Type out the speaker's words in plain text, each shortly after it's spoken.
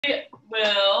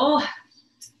We'll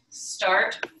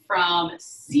start from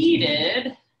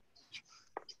seated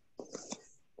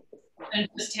and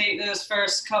just take those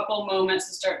first couple moments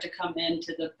to start to come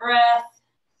into the breath.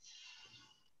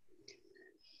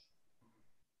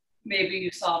 Maybe you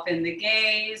soften the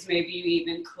gaze, maybe you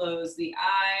even close the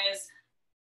eyes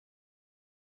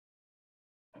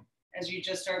as you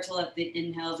just start to let the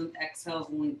inhales and exhales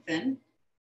lengthen.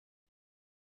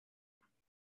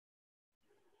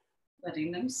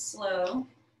 Letting them slow.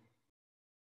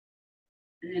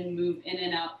 And then move in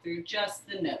and out through just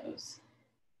the nose.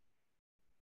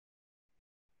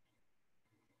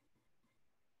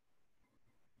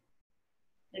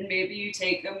 And maybe you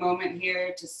take a moment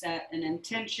here to set an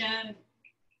intention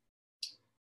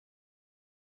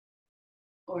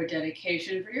or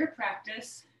dedication for your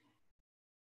practice.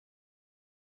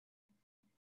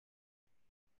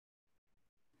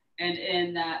 And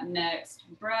in that next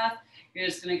breath, you're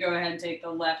just going to go ahead and take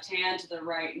the left hand to the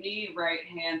right knee. Right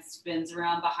hand spins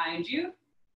around behind you.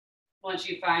 Once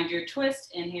you find your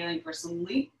twist, inhaling for some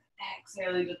length,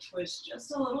 exhaling to twist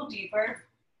just a little deeper.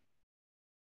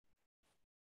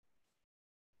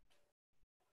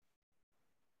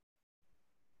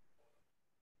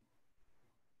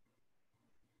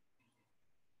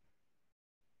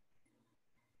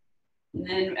 And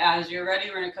then as you're ready,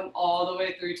 we're going to come all the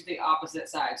way through to the opposite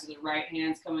side. So the right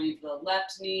hand's coming into the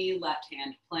left knee, left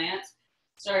hand plant.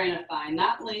 Starting to find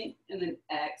that length, and then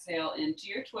exhale into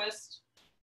your twist.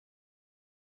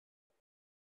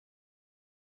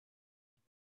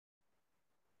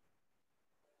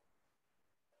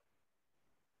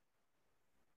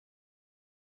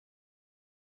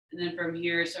 And then from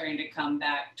here, starting to come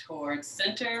back towards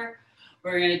center.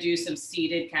 We're going to do some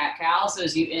seated cat-cow. So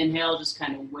as you inhale, just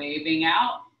kind of waving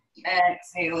out.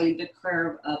 Exhaling to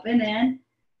curve up and in.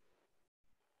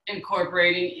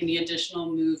 Incorporating any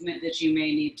additional movement that you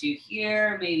may need to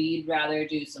here. Maybe you'd rather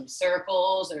do some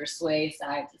circles or sway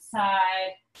side to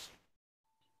side.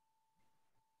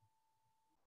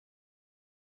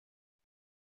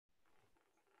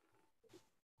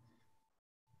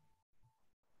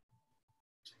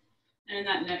 And in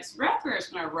that next breath, we're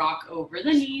just going to rock over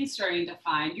the knees, starting to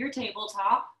find your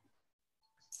tabletop.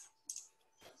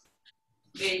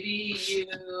 Maybe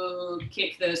you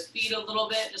kick those feet a little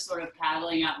bit, just sort of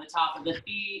paddling out the top of the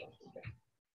feet.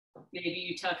 Maybe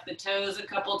you tuck the toes a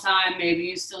couple times. Maybe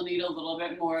you still need a little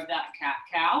bit more of that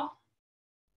cat-cow.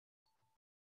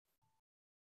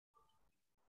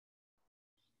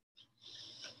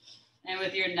 And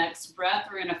with your next breath,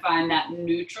 we're going to find that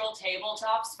neutral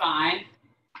tabletop spine.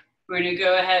 We're going to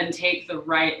go ahead and take the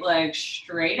right leg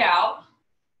straight out,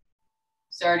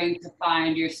 starting to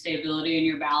find your stability and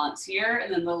your balance here,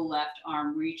 and then the left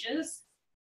arm reaches.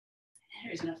 And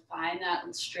you're just going to find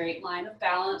that straight line of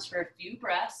balance for a few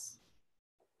breaths.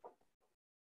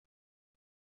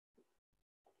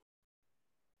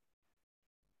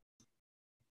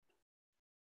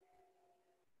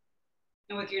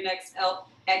 And with your next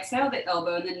exhale, the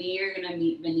elbow and the knee are going to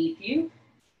meet beneath you.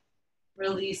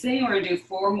 Releasing, we're going to do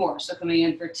 4 more. So coming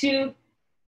in for 2, and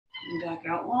back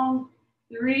out long,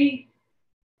 3,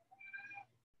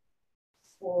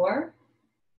 4,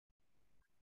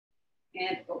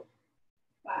 and 5.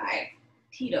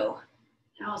 Tito.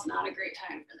 Now is not a great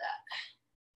time for that.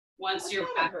 Once you're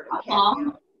back out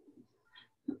long,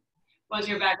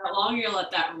 you'll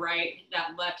let that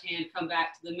left hand come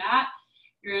back to the mat.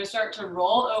 You're going to start to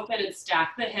roll open and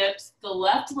stack the hips. The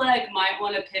left leg might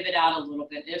want to pivot out a little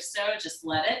bit. If so, just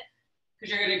let it, because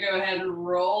you're going to go ahead and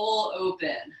roll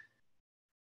open.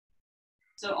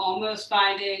 So almost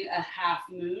finding a half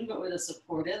moon, but with a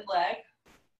supported leg.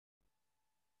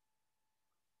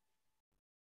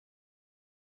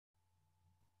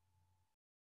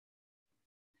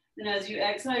 And as you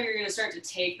exhale, you're going to start to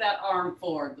take that arm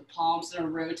forward. The palm's going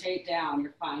to rotate down.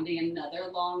 You're finding another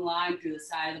long line through the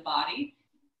side of the body.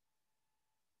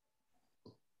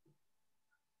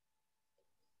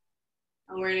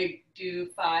 And we're going to do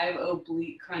 5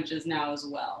 oblique crunches now as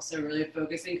well. So really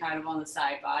focusing kind of on the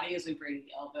side body as we bring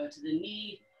the elbow to the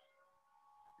knee.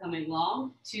 Coming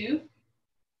long, 2,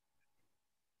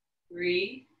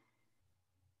 3,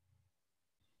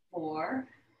 4,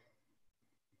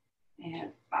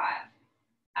 and 5.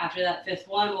 After that 5th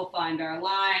one, we'll find our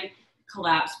line,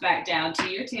 collapse back down to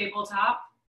your tabletop.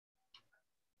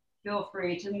 Feel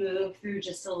free to move through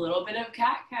just a little bit of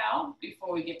cat-cow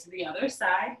before we get to the other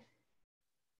side.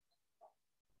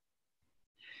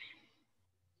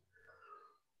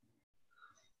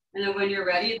 And then when you're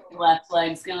ready, the left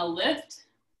leg's gonna lift.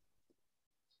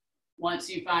 Once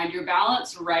you find your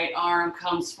balance, right arm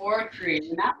comes forward,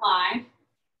 creating that line.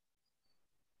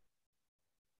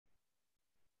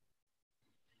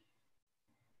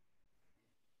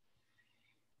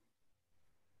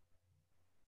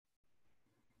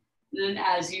 And then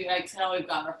as you exhale, we've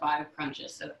got our 5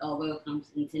 crunches. So elbow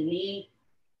comes into knee,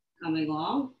 coming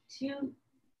long, 2,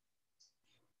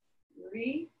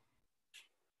 3,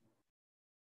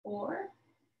 4,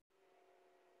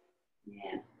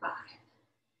 and 5.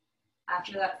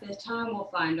 After that 5th time, we'll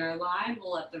find our line.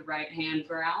 We'll let the right hand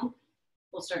ground.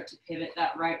 We'll start to pivot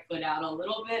that right foot out a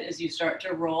little bit as you start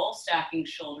to roll, stacking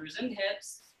shoulders and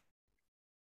hips.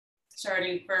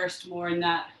 Starting first more in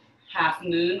that half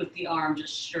moon with the arm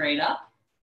just straight up.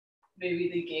 Maybe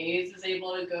the gaze is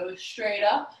able to go straight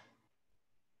up.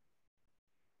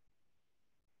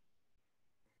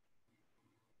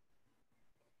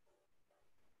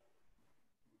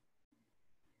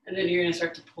 And then you're gonna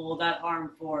start to pull that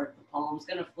arm forward. The palm's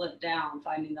gonna flip down,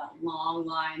 finding that long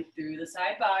line through the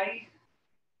side body.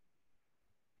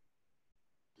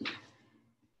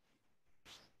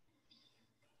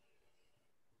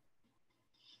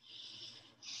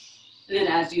 And then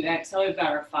as you exhale, we've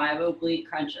got our 5 oblique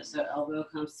crunches. So elbow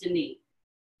comes to knee,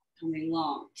 coming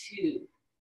long, 2,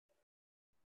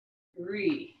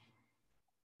 3,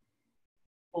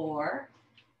 4,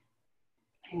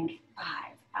 and 5.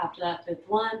 After that 5th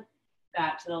one,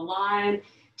 back to the line,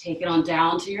 take it on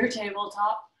down to your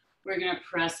tabletop. We're gonna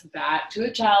press back to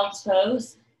a child's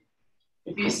pose.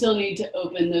 If you still need to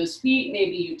open those feet,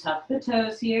 maybe you tuck the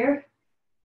toes here.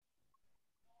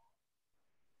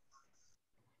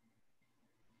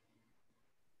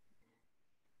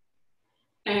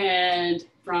 And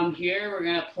from here, we're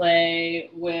gonna play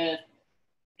with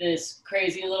this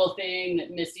crazy little thing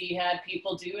that Missy had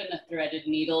people do in the threaded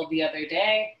needle the other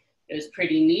day. It was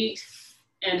pretty neat.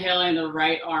 Inhaling, the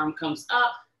right arm comes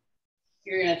up.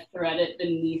 You're gonna thread it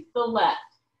beneath the left.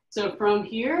 So from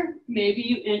here, maybe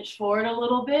you inch forward a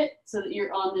little bit so that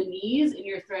you're on the knees and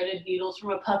you're threaded needles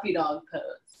from a puppy dog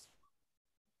pose.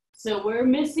 So where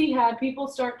Missy had people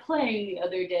start playing the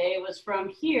other day was from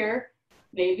here.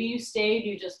 Maybe you stayed,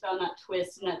 you just found that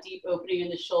twist and that deep opening in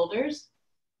the shoulders.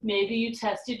 Maybe you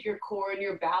tested your core and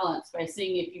your balance by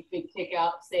seeing if you could kick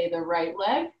out, say, the right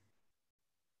leg.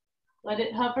 Let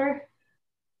it hover.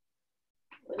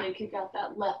 Or then kick out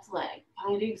that left leg,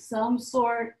 finding some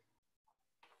sort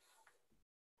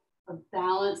of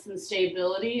balance and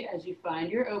stability as you find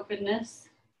your openness.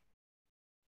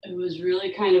 It was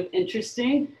really kind of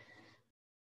interesting.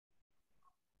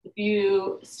 If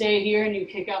you stay here and you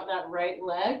kick out that right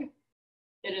leg,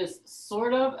 it is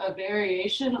sort of a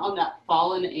variation on that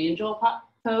fallen angel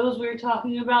pose we were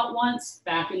talking about once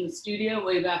back in the studio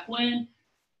way back when.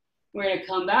 We're gonna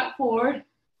come back forward.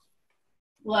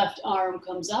 Left arm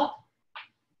comes up,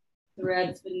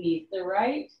 threads beneath the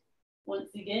right.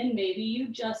 Once again, maybe you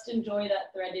just enjoy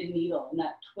that threaded needle and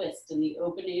that twist and the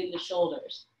opening in the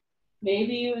shoulders.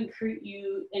 Maybe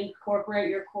you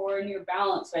incorporate your core and your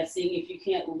balance by seeing if you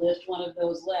can't lift one of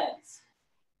those legs.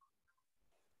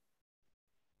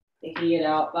 Taking it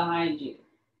out behind you.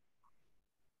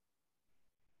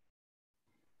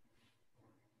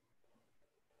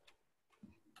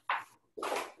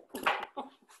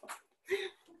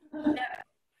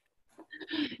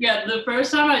 Yeah, the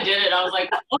first time I did it, I was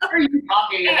like, what are you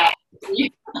talking about?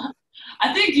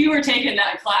 I think you were taking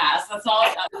that class. That's all.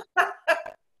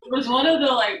 It was one of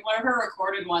her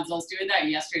recorded ones. I was doing that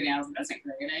yesterday. I was like, that's a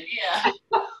great idea.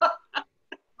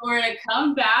 We're gonna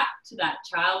come back to that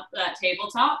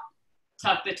tabletop,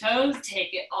 tuck the toes,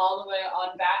 take it all the way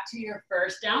on back to your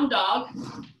first down dog.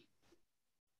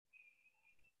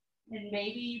 And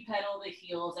maybe you pedal the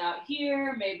heels out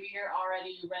here. Maybe you're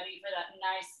already ready for that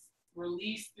nice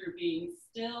release through being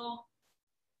still.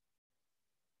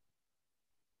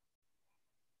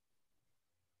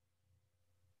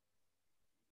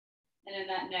 And in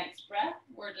that next breath,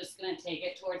 we're just gonna take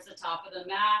it towards the top of the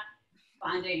mat,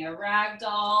 finding a rag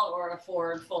doll or a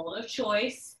forward fold of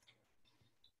choice.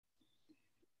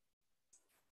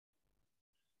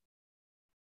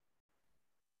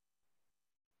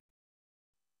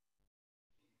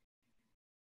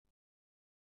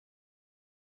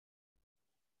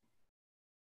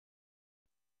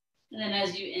 And then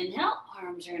as you inhale,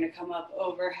 arms are gonna come up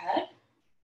overhead.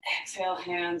 Exhale,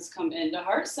 hands come into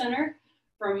heart center.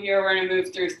 From here, we're gonna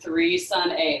move through 3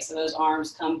 sun A. So those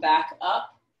arms come back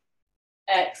up.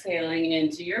 Exhaling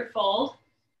into your fold.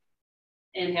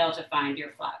 Inhale to find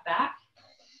your flat back.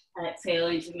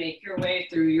 Exhaling to make your way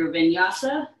through your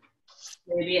vinyasa.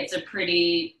 Maybe it's a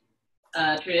pretty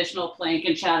traditional plank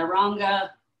and chaturanga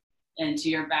into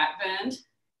your back bend.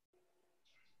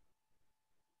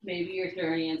 Maybe you're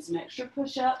throwing in some extra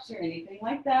push-ups or anything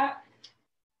like that.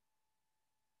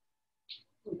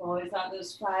 We've always got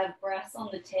those 5 breaths on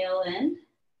the tail end.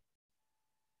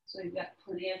 So we've got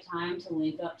plenty of time to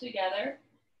link up together.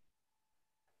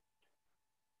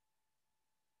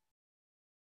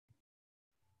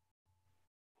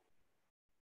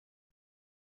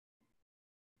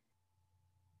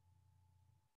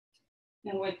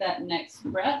 And with that next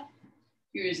breath,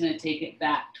 you're just gonna take it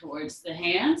back towards the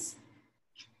hands.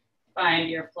 Find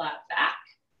your flat back.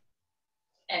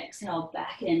 Exhale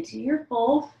back into your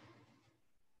fold.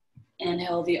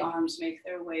 Inhale, the arms make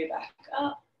their way back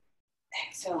up.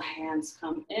 Exhale, hands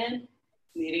come in.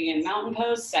 Meeting in mountain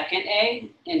pose, second A.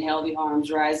 Inhale, the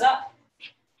arms rise up.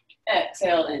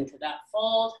 Exhale into that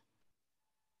fold.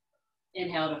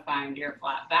 Inhale to find your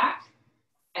flat back.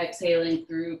 Exhaling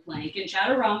through plank and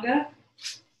chaturanga.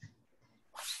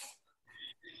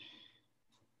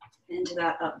 Into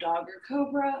that up dog or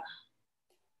cobra.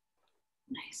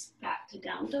 Nice, back to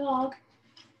down dog.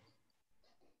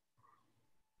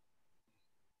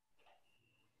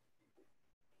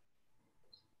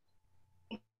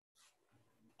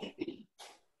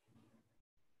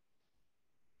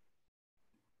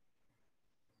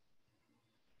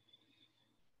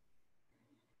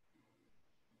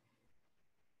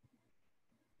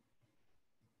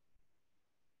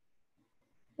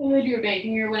 Good, you're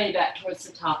making your way back towards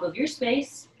the top of your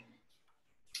space.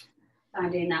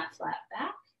 Finding that flat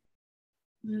back.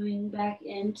 Moving back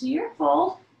into your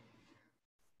fold.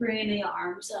 Bringing the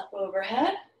arms up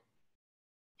overhead.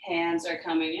 Hands are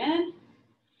coming in.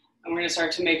 And we're gonna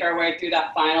start to make our way through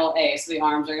that final A. So the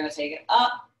arms are gonna take it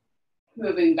up.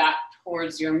 Moving back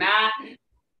towards your mat.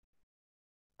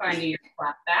 Finding your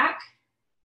flat back.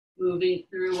 Moving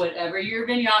through whatever your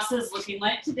vinyasa is looking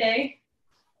like today.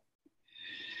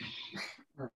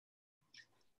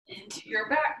 Into your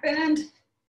back bend.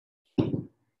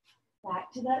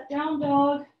 Back to that down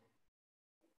dog.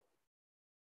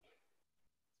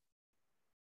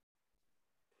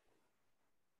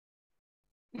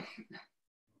 And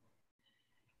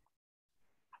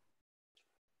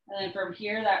then from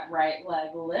here, that right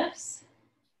leg lifts.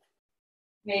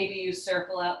 Maybe you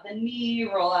circle out the knee,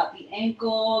 roll out the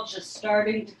ankle, just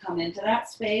starting to come into that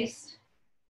space.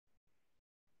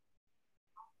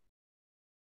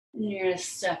 And you're gonna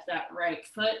step that right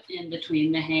foot in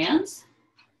between the hands.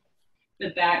 The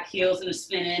back heel's gonna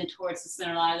spin in towards the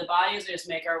center line of the body as we just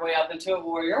make our way up into a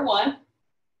warrior one.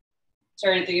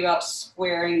 Starting to think about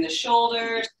squaring the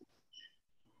shoulders.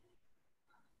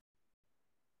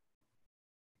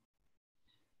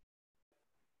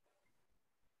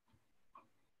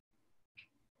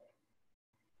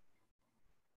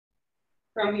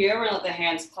 From here, we're gonna let the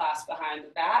hands clasp behind the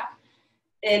back.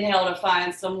 Inhale to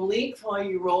find some length while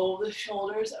you roll the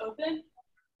shoulders open.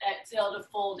 Exhale to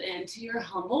fold into your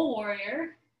humble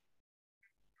warrior.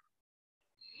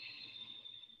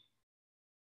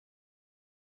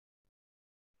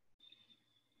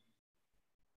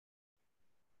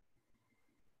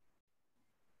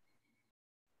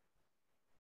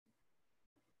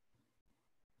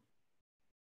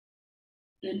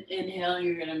 And inhale,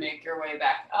 you're gonna make your way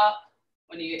back up.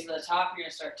 When you get to the top, you're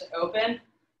gonna start to open.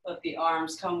 Let the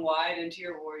arms come wide into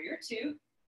your warrior two.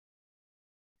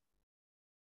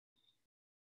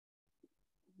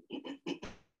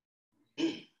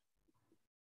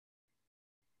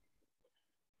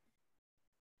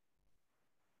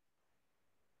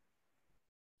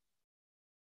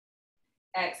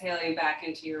 Exhaling back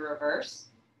into your reverse.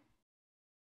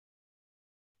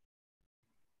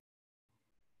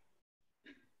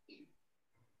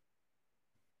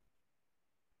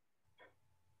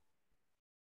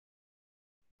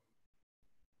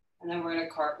 And then we're gonna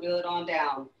cartwheel it on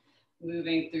down,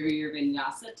 moving through your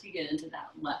vinyasa to get into that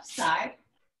left side.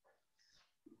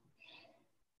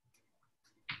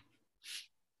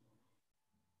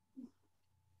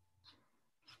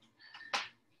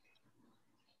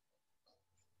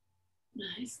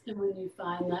 Nice, and when you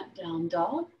find that down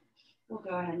dog, we'll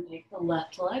go ahead and take the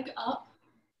left leg up.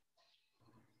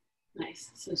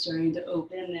 Nice, so starting to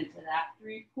open into that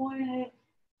three-pointed,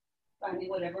 finding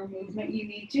whatever movement you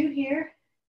need to here.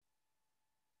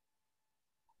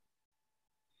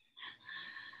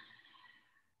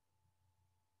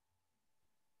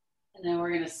 And then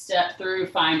we're gonna step through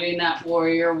finding that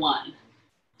warrior one.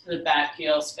 So the back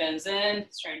heel spins in,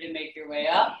 starting to make your way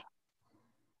up.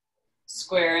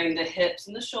 Squaring the hips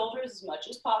and the shoulders as much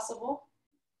as possible.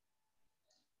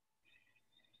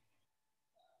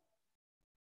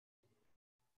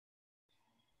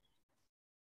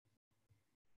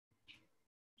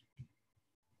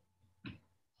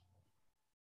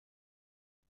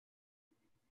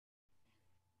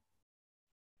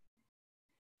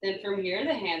 Then from here,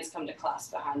 the hands come to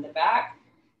clasp behind the back.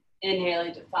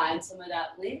 Inhaling to find some of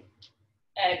that length.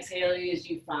 Exhaling as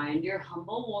you find your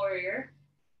humble warrior.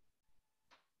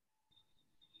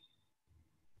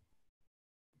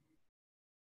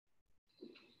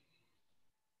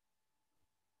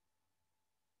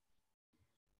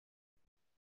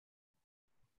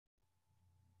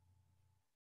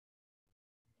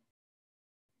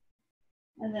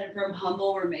 And then from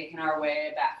humble, we're making our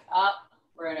way back up.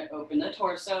 We're gonna open the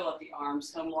torso, let the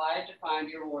arms come wide to find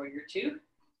your warrior two.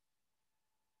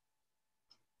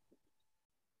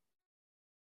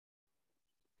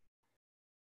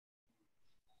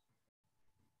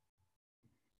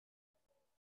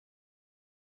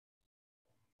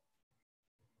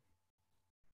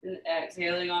 And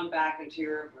exhaling on back into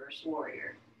your reverse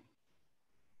warrior.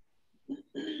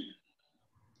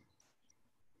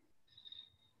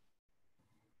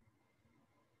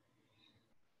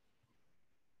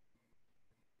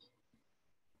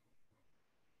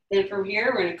 Then from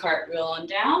here, we're gonna cartwheel on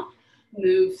down,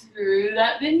 move through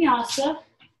that vinyasa.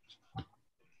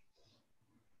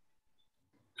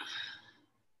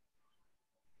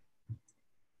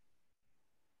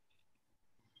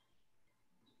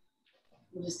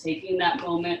 I'm just taking that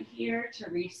moment here to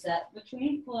reset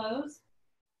between flows.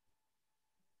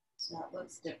 So that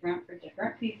looks different for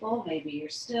different people. Maybe you're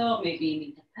still, maybe you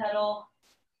need to pedal.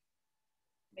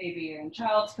 Maybe you're in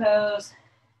child's pose.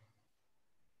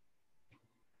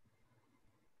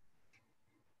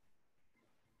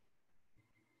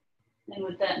 And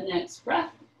with that next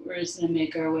breath, we're just gonna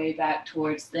make our way back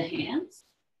towards the hands.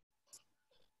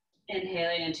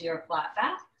 Inhaling into your flat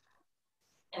back.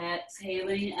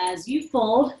 Exhaling as you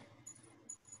fold.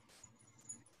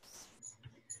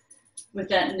 With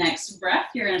that next breath,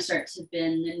 you're gonna start to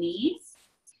bend the knees.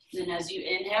 Then as you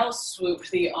inhale, swoop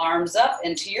the arms up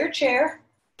into your chair.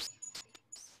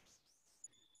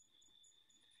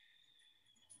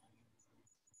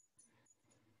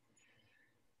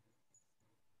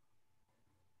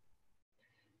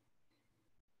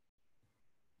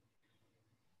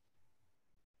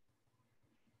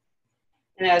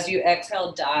 And as you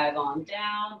exhale, dive on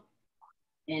down.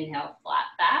 Inhale, flat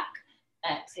back.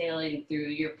 Exhaling through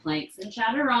your planks and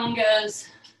chaturangas.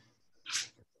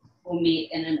 We'll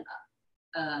meet in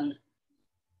an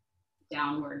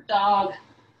downward dog.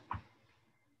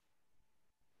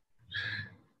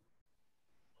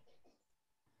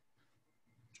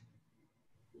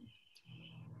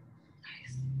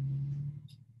 Nice.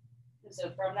 And so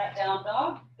from that down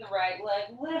dog, the right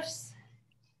leg lifts.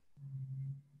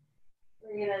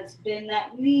 We're gonna bend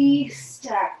that knee,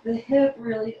 stack the hip,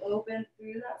 really open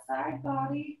through that side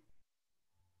body.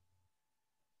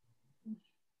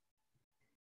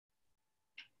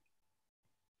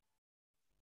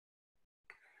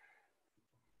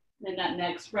 Then that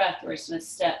next breath, we're just gonna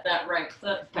step that right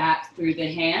foot back through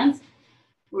the hands.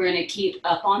 We're gonna keep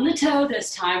up on the toe,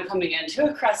 this time coming into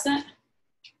a crescent.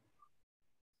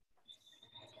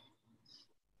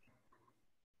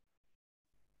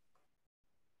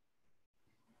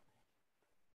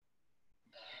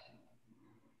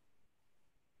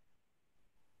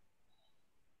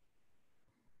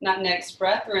 That next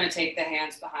breath, we're gonna take the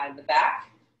hands behind the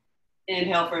back.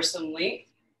 Inhale for some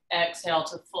length. Exhale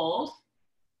to fold.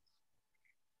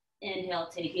 Inhale,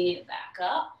 taking it back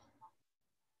up.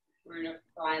 We're gonna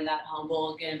find that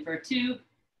humble again for two.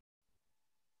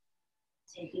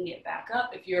 Taking it back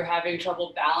up. If you're having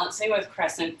trouble balancing with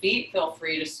crescent feet, feel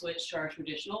free to switch to our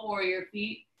traditional warrior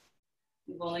feet.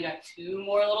 We've only got two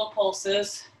more little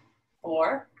pulses.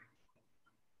 4.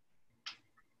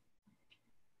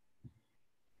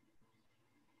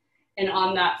 And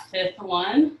on that 5th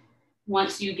one,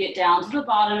 once you get down to the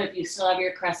bottom, if you still have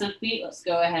your crescent feet, let's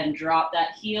go ahead and drop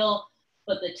that heel,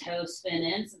 put the toe spin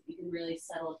in so you can really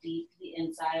settle deep to the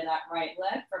inside of that right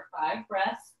leg for 5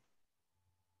 breaths.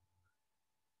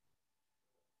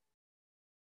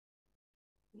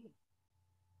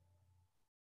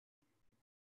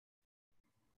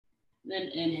 Then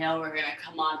inhale, we're gonna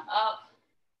come on up.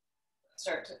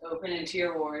 Start to open into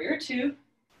your warrior two.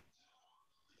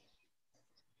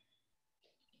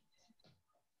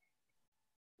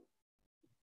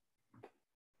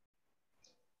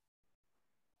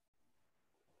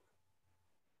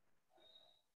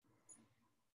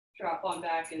 Drop on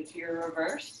back into your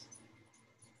reverse.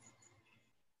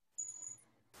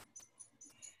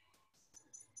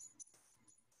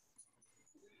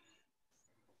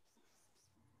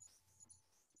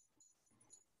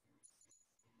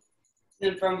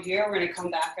 Then from here, we're gonna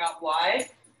come back out wide.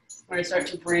 We're gonna start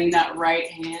to bring that right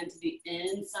hand to the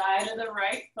inside of the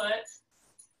right foot.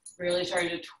 Really try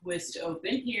to twist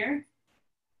open here.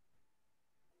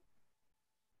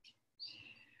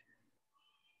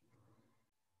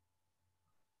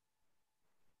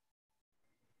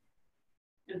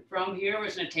 And from here, we're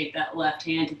just gonna take that left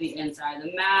hand to the inside of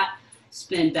the mat,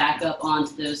 spin back up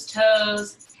onto those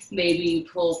toes. Maybe you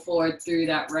pull forward through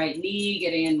that right knee,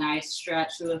 getting a nice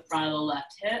stretch through the front of the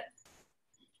left hip.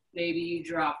 Maybe you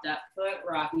drop that foot,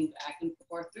 rocking back and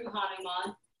forth through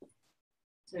Hanuman.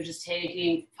 So just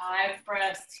taking 5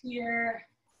 breaths here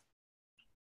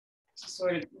to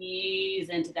sort of ease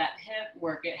into that hip,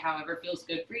 work it however feels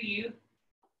good for you.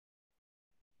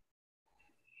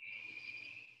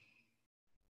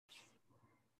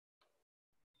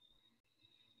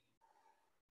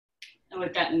 And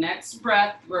with that next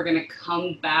breath, we're gonna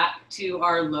come back to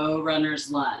our low runner's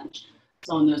lunge.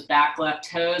 So on those back left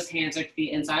toes, hands are to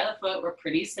the inside of the foot, we're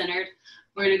pretty centered.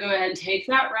 We're gonna go ahead and take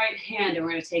that right hand and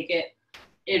we're gonna take it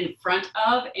in front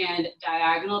of and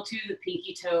diagonal to the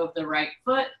pinky toe of the right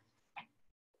foot.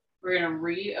 We're gonna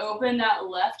reopen that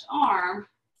left arm.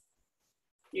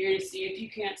 You're gonna see if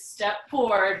you can't step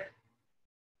forward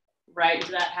right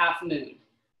into that half moon.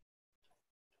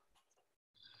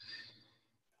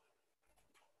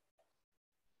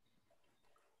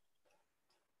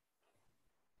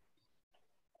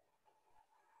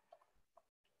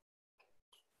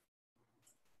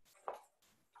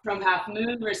 From half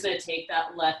moon, we're just gonna take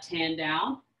that left hand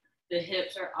down. The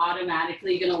hips are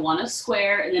automatically gonna wanna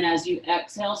square, and then as you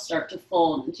exhale, start to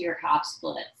fold into your half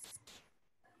split.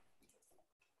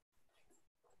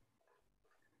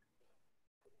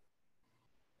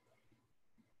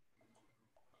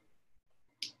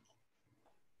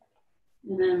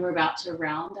 And then we're about to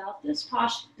round out this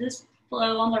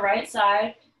flow on the right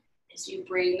side as you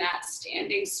bring that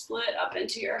standing split up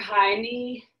into your high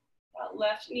knee. That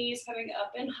left knee is coming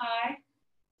up and high.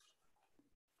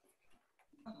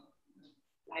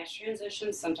 Nice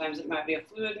transition. Sometimes it might be a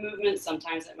fluid movement.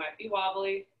 Sometimes it might be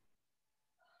wobbly.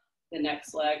 The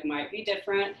next leg might be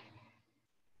different.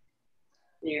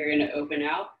 You're going to open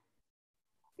out,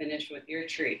 finish with your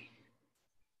tree.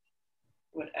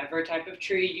 Whatever type of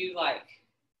tree you like.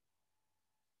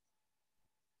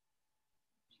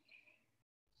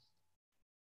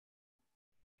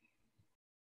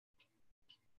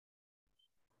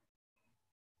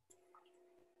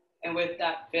 And with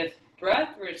that 5th breath,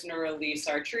 we're just gonna release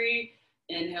our tree.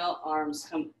 Inhale, arms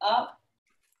come up.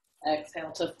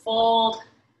 Exhale to fold.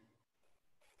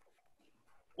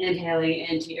 Inhaling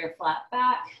into your flat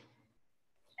back.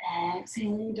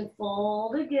 Exhaling to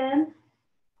fold again.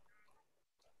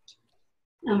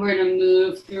 And we're gonna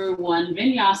move through one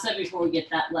vinyasa before we get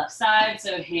that left side.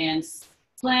 So hands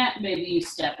plant, maybe you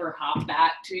step or hop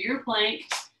back to your plank.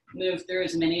 Move through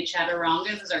as many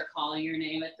chaturangas as are calling your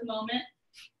name at the moment.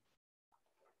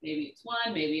 Maybe it's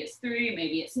 1, maybe it's 3,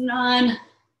 maybe it's none.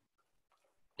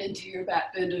 Into your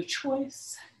back bend of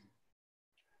choice.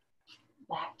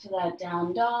 Back to that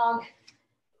down dog.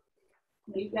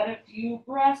 You've got a few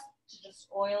breaths to just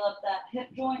oil up that hip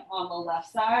joint on the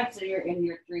left side. So you're in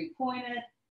your 3-pointed,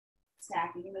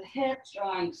 stacking the hips,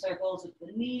 drawing circles with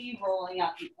the knee, rolling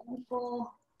out the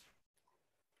ankle.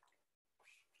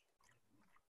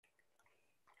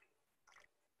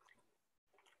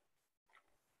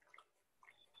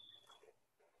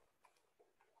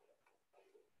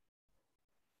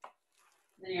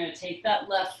 Then you're gonna take that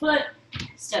left foot,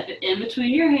 step it in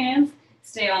between your hands,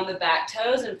 stay on the back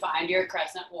toes and find your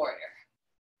crescent warrior.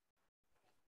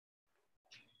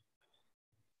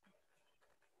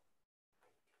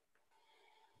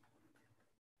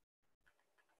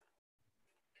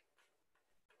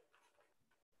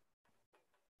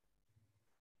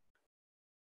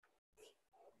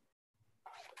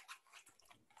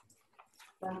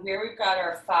 From here, we've got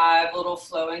our 5 little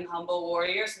flowing humble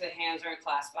warriors. So the hands are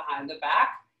clasped behind the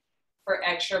back. For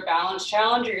extra balance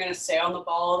challenge, you're gonna stay on the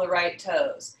ball of the right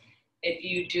toes. If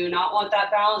you do not want that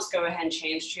balance, go ahead and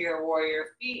change to your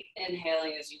warrior feet.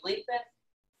 Inhaling as you lengthen,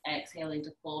 exhaling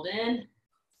to fold in.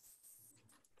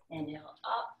 Inhale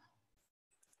up.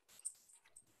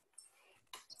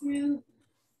 2.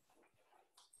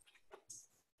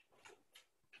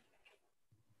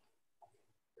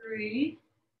 3.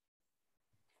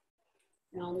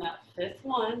 And on that 5th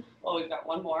one, well, we've got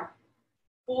one more.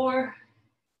 4.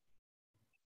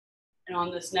 And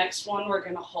on this next one, we're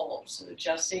gonna hold. So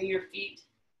adjusting your feet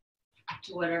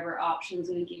to whatever option's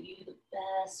gonna give you the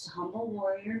best humble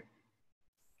warrior.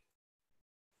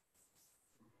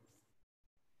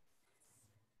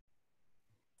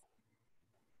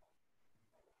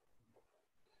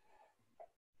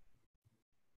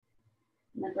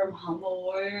 And then from humble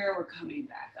warrior, we're coming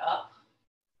back up.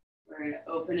 We're gonna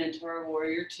open into our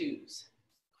warrior 2s.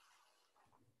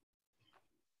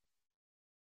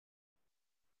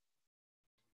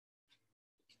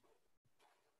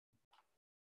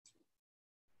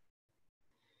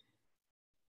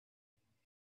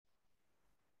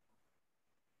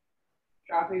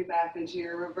 Dropping back into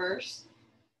your reverse.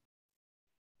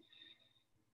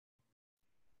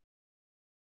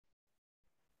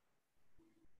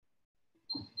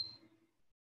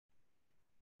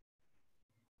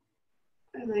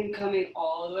 And And then coming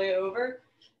all the way over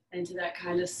into that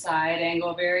kind of side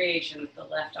angle variation with the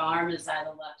left arm inside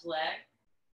the left leg.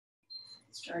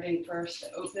 Starting first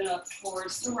to open up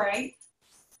towards the right.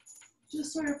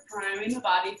 Just sort of priming the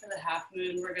body for the half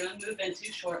moon we're going to move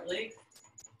into shortly.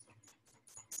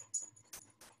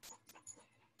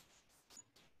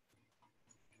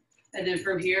 And then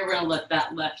from here, we're going to let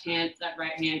that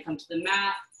right hand come to the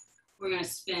mat. We're going to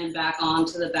spin back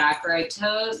onto the back right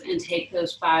toes and take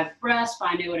those 5 breaths,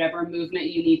 finding whatever movement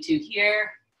you need to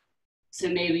here. So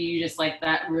maybe you just like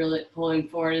that, really pulling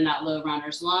forward in that low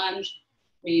runner's lunge.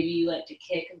 Maybe you like to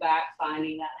kick back,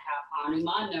 finding that half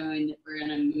Hanuman, knowing that we're going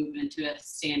to move into a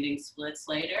standing splits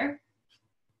later.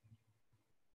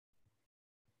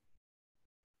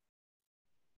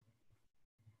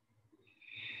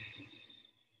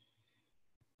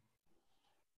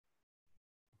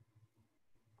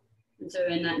 And so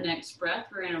in that next breath,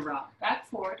 we're going to rock back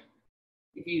forward.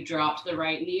 If you dropped the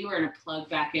right knee, we're going to plug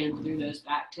back in through those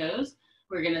back toes.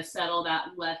 We're going to settle that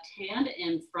left hand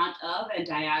in front of and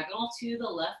diagonal to the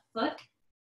left foot.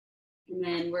 And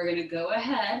then we're going to go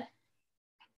ahead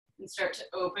and start to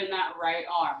open that right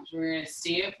arm. We're going to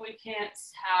see if we can't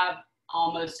have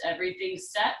almost everything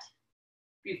set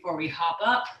before we hop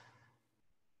up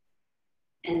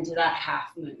into that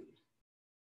half moon.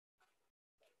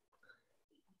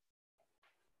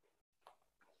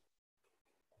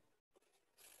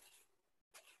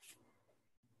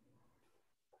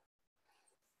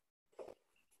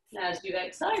 Now, as you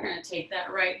exhale, you're going to take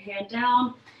that right hand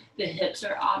down. The hips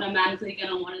are automatically going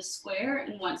to want to square.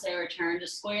 And once they return to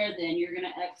square, then you're going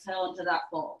to exhale into that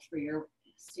fold for your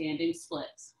standing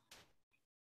splits.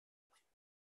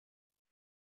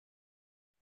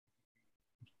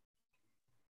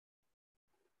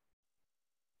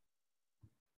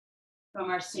 From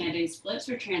our standing splits,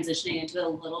 we're transitioning into a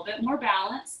little bit more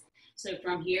balance. So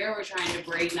from here, we're trying to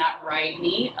bring that right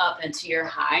knee up into your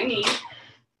high knee.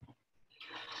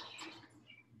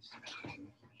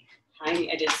 High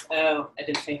knee, I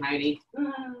did say high knee. And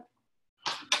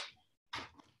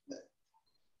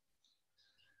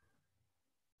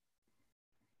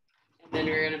then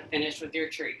we're going to finish with your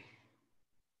tree.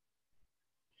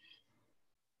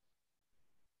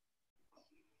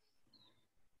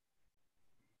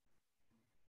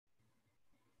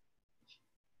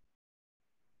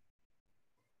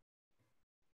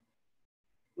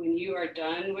 When you are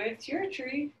done with your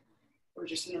tree, we're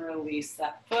just going to release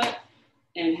that foot.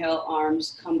 Inhale,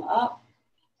 arms come up.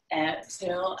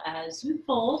 Exhale as you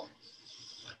fold.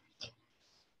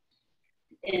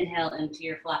 Inhale into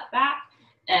your flat back.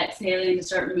 Exhaling to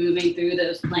start moving through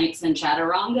those planks and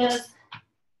chaturangas.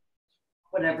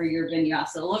 Whatever your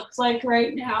vinyasa looks like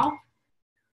right now.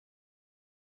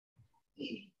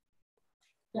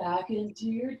 Back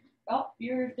into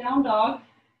your down dog.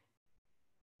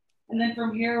 And then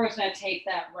from here, we're just going to take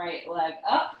that right leg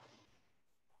up.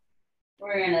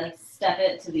 We're going to step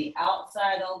it to the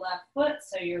outside of the left foot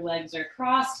so your legs are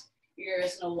crossed. You're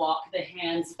just going to walk the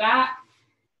hands back,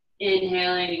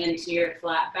 inhaling into your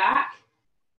flat back,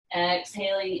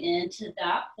 exhaling into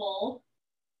that fold.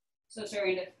 So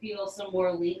starting to feel some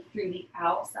more length through the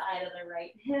outside of the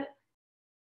right hip.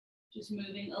 Just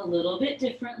moving a little bit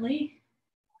differently.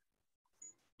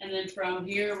 And then from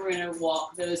here, we're going to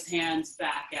walk those hands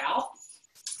back out.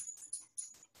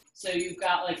 So you've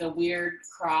got like a weird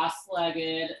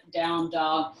cross-legged down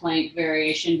dog plank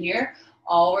variation here.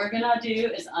 All we're gonna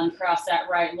do is uncross that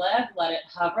right leg, let it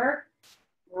hover,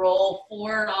 roll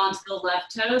forward onto the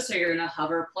left toe. So you're in a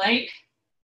hover plank,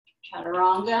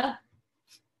 chaturanga,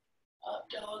 up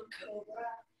dog, cobra.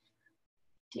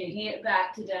 Taking it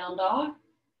back to down dog.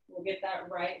 We'll get that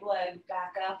right leg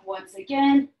back up once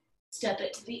again. Step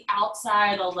it to the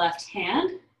outside of the left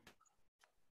hand.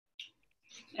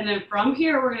 And then from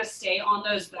here, we're going to stay on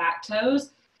those back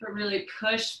toes, but really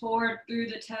push forward through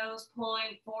the toes,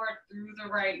 pulling forward through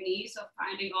the right knee. So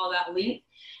finding all that length.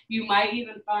 You might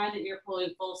even find that you're pulling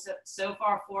so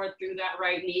far forward through that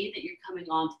right knee that you're coming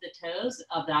onto the toes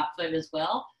of that foot as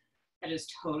well. That is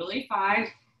totally fine.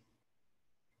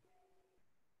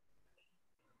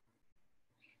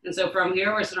 And so from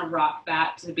here, we're just going to rock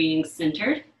back to being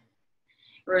centered.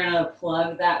 We're going to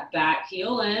plug that back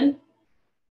heel in.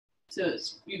 So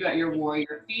you got your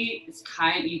warrior feet. It's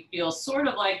you feel sort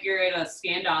of like you're in a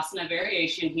Skandasana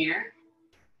variation here.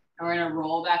 And we're gonna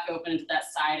roll back open into that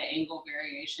side angle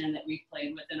variation that we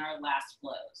played with in our last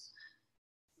flows.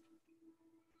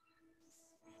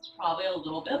 It's probably a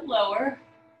little bit lower,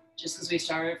 just because we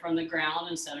started from the ground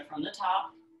instead of from the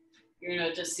top. You're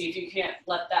gonna just see if you can't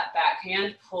let that back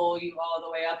hand pull you all the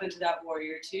way up into that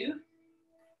warrior two.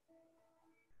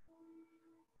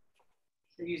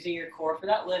 So using your core for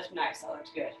that lift, nice, that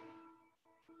looks good.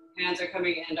 Hands are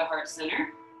coming into heart center.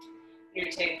 You're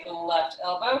going to take the left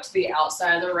elbow to the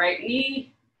outside of the right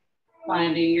knee,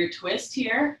 finding your twist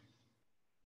here.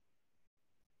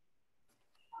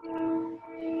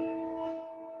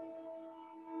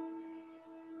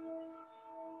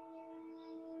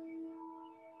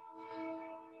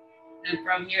 And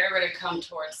from here, we're going to come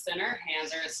towards center.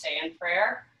 Hands are going to stay in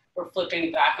prayer. We're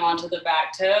flipping back onto the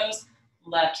back toes.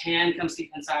 Left hand comes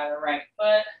deep inside of the right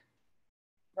foot.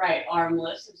 Right arm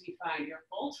lifts as you find your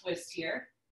full twist here.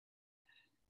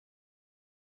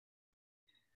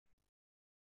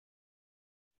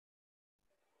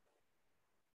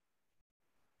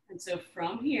 And so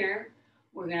from here,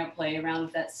 we're going to play around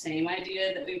with that same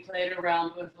idea that we played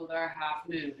around with our half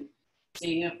moon.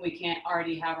 Seeing if we can't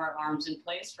already have our arms in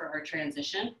place for our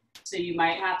transition. So you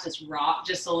might have to rock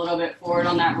just a little bit forward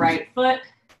on that right foot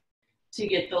to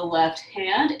get the left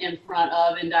hand in front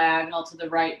of and diagonal to the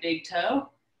right big toe.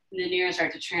 And then you're going to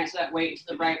start to transfer that weight to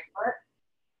the right foot.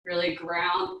 Really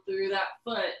ground through that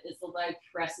foot as the leg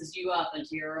presses you up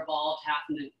into your revolved half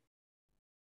moon.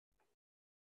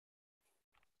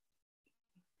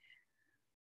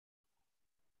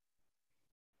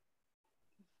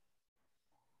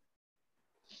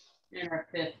 In our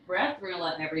fifth breath, we're going to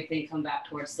let everything come back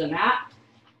towards the mat.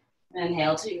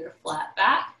 Inhale to your flat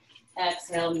back.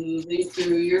 Exhale, moving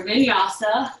through your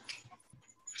vinyasa.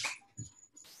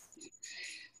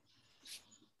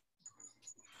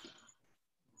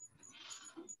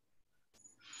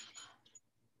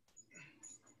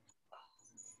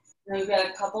 Then we've got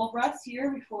a couple of breaths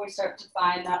here before we start to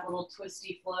find that little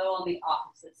twisty flow on the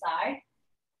opposite side.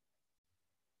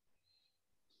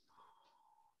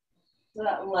 So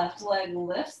that left leg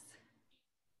lifts.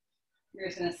 You're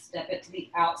just going to step it to the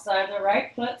outside of the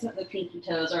right foot so that the pinky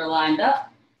toes are lined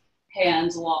up.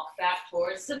 Hands walk back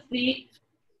towards the feet.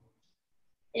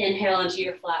 Inhale into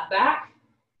your flat back.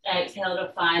 Exhale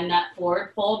to find that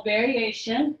forward fold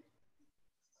variation.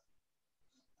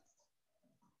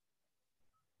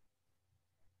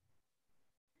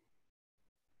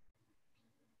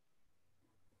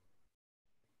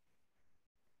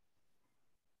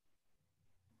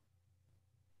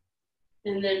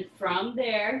 And then from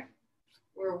there,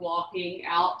 we're walking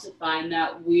out to find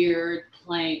that weird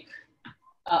plank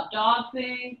up dog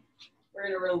thing. We're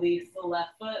going to release the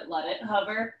left foot, let it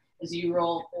hover as you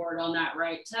roll forward on that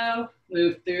right toe.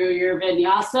 Move through your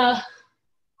vinyasa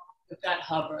with that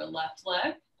hover left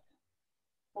leg.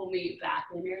 We'll meet back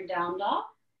in your down dog.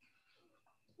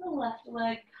 The left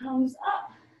leg comes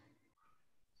up.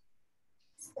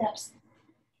 Steps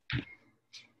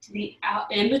to the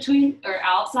in between or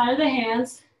outside of the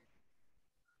hands.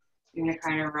 You're going to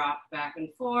kind of rock back and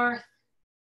forth.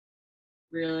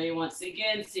 Really, once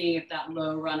again, seeing if that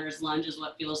low runner's lunge is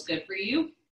what feels good for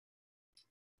you.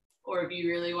 Or if you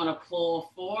really want to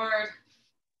pull forward.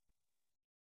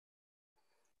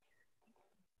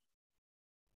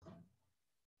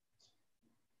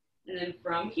 And then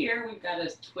from here, we've got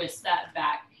to twist that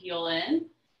back heel in.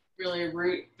 Really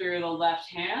root through the left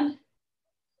hand.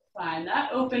 Find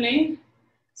that opening.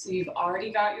 So you've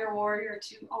already got your warrior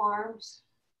two arms.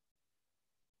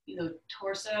 The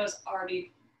torso is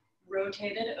already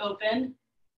rotated open.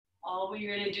 All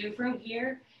we're going to do from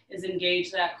here is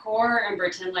engage that core and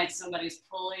pretend like somebody's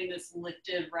pulling this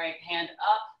lifted right hand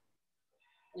up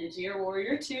into your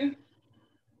warrior two.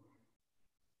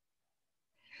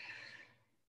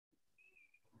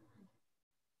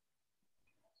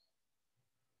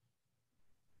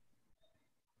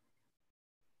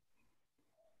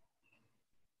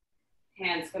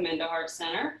 Hands come into heart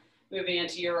center, moving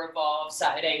into your revolved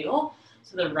side angle.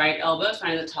 So the right elbow is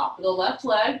finding the top of the left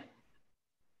leg.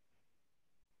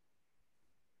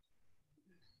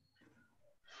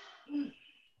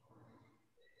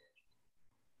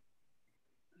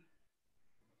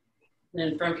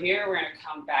 Then from here, we're going to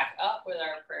come back up with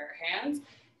our prayer hands.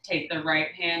 Take the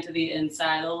right hand to the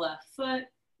inside of the left foot.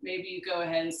 Maybe you go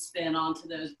ahead and spin onto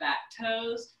those back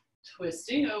toes,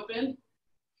 twisting open.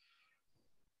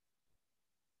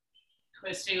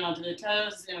 Twisting onto the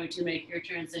toes is going to make your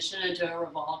transition into a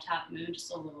revolved half moon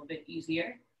just a little bit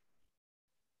easier.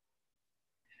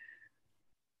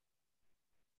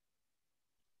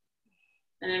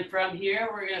 And then from here,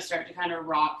 we're going to start to kind of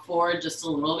rock forward just a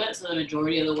little bit so the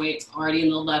majority of the weight's already in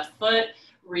the left foot.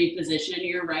 Reposition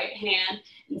your right hand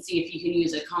and see if you can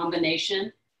use a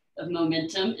combination of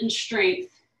momentum and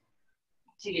strength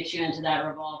to get you into that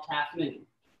revolved half moon.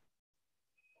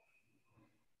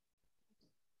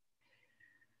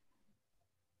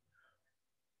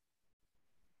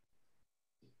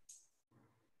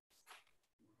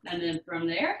 And then from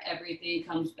there, everything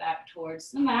comes back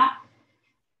towards the mat.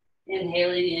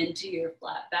 Inhaling into your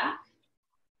flat back.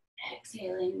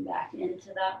 Exhaling back into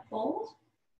that fold.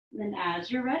 And then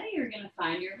as you're ready, you're going to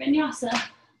find your vinyasa.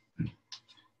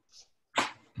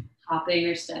 Hopping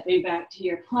or stepping back to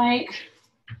your plank.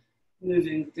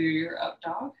 Moving through your up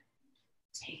dog.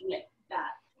 Taking it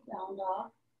back, down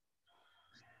dog.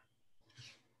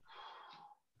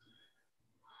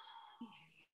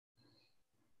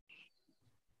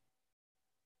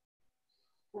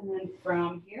 And then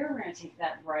from here, we're going to take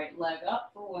that right leg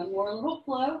up for one more little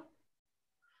flow.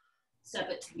 Step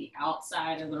it to the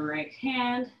outside of the right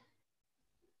hand.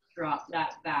 Drop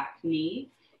that back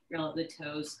knee. You're going to let the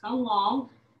toes come long.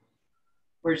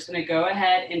 We're just going to go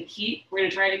ahead and we're going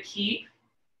to try to keep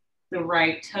the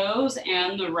right toes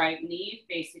and the right knee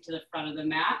facing to the front of the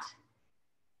mat.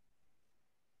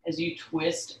 As you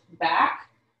twist back,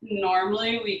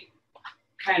 normally we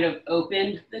kind of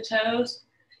open the toes,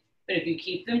 but if you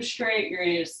keep them straight, you're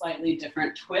going to get a slightly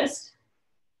different twist.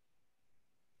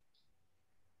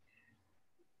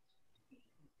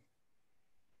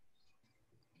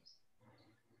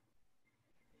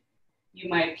 You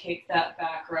might kick that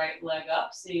back right leg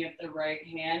up, seeing if the right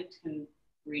hand can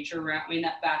reach around,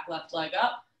 that back left leg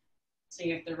up,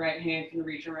 seeing if the right hand can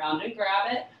reach around and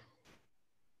grab it.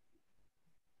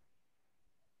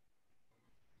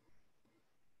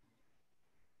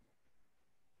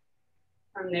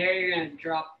 From there, you're going to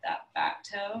drop that back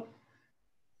toe,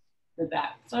 the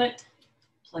back foot,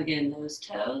 plug in those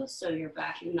toes so you're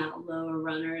back in that lower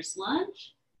runner's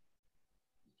lunge.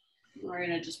 We're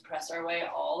going to just press our way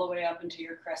all the way up into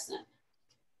your crescent.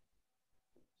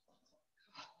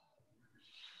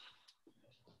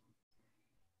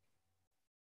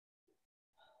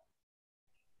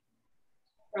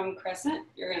 From crescent,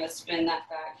 you're going to spin that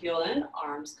back heel in,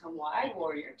 arms come wide,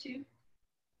 warrior two.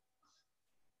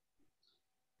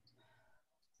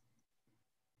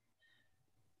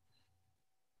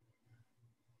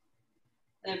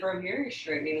 Then from here, you're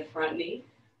straightening the front knee,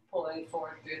 pulling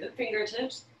forward through the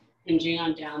fingertips, hinging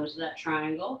on down into that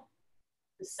triangle.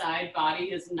 The side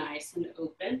body is nice and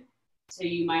open, so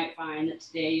you might find that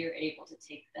today you're able to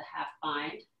take the half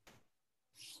bind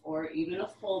or even a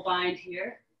full bind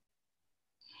here.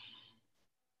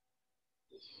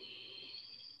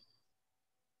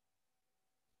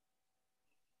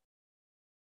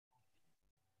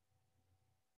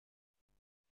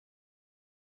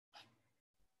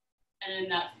 And in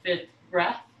that fifth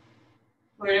breath,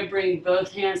 we're going to bring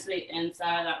both hands to the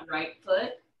inside of that right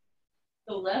foot.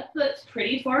 The left foot's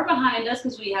pretty far behind us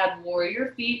because we had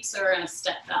warrior feet, so we're going to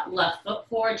step that left foot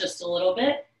forward just a little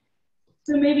bit.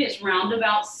 So maybe it's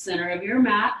roundabout center of your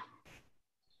mat.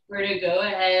 We're going to go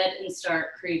ahead and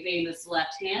start creeping this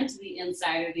left hand to the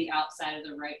inside or the outside of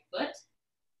the right foot.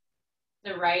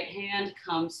 The right hand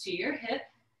comes to your hip.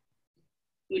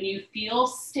 When you feel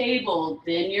stable,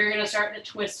 then you're going to start to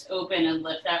twist open and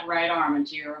lift that right arm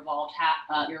into your revolved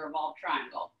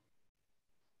triangle.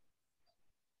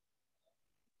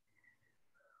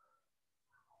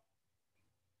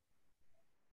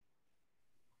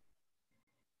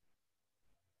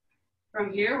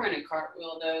 From here, we're going to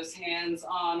cartwheel those hands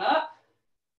on up.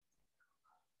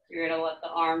 You're going to let the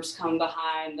arms come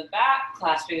behind the back,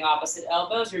 clasping opposite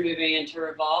elbows. We're moving into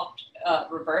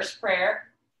reverse prayer.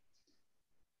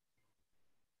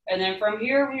 And then from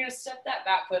here, we're going to step that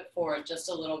back foot forward just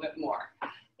a little bit more.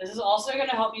 This is also going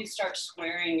to help you start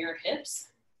squaring your hips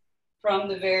from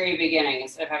the very beginning.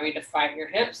 Instead of having to fight your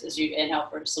hips as you inhale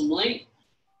for some length,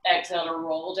 exhale to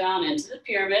roll down into the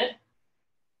pyramid.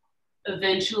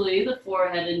 Eventually, the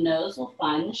forehead and nose will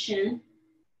find the shin.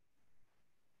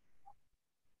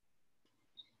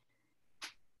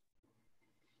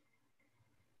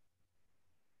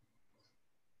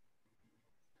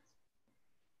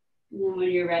 And then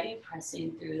when you're ready,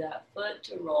 pressing through that foot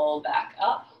to roll back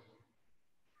up.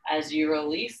 As you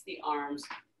release, the arms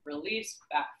release,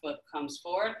 back foot comes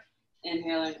forward.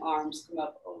 Inhaling, arms come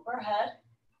up overhead.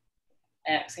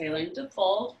 Exhaling to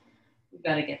fold. We've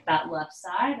got to get that left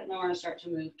side, and then we're going to start to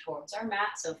move towards our mat,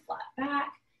 so flat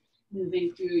back.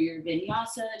 Moving through your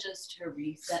vinyasa just to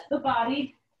reset the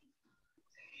body.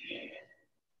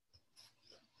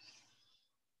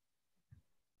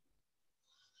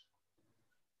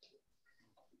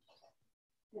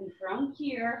 And from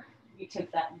here, you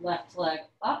took that left leg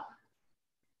up.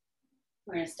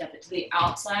 We're going to step it to the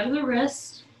outside of the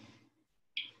wrist.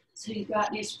 So you've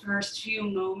got these first few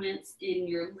moments in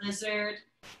your lizard.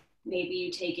 Maybe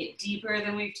you take it deeper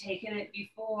than we've taken it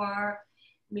before.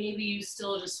 Maybe you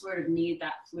still just sort of need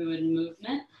that fluid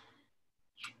movement.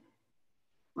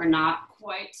 We're not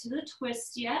quite to the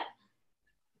twist yet.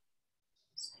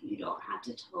 So you don't have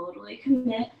to totally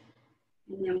commit.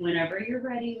 And then whenever you're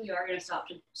ready, we are going to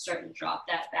start to drop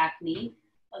that back knee.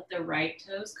 Let the right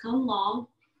toes come long.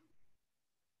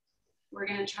 We're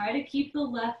going to try to keep the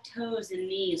left toes and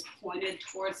knees pointed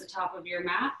towards the top of your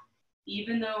mat,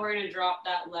 even though we're going to drop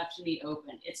that left knee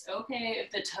open. It's okay if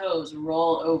the toes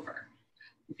roll over.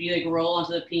 If you like roll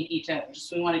onto the pinky toe,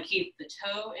 just we want to keep the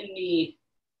toe and knee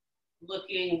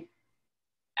looking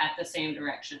at the same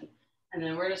direction. And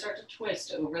then we're going to start to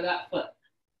twist over that foot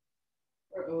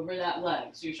or over that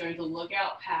leg. So you're starting to look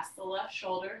out past the left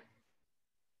shoulder.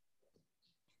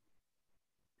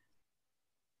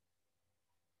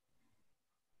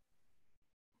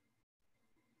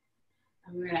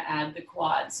 And we're going to add the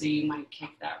quad. So you might kick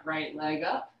that right leg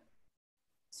up.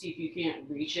 See if you can't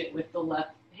reach it with the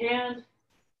left hand.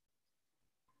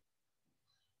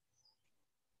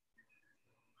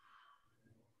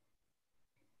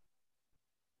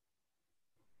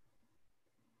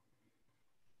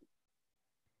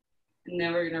 And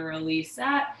then we're going to release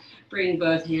that. Bring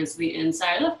both hands to the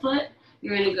inside of the foot.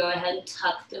 You're going to go ahead and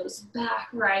tuck those back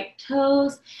right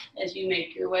toes as you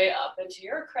make your way up into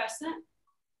your crescent.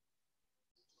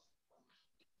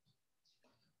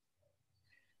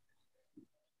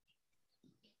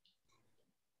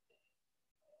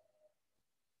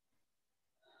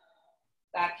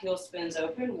 Back heel spins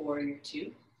open, warrior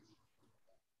two.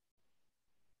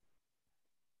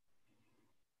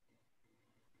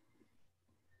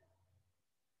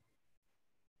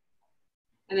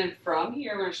 And then from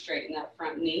here, we're going to straighten that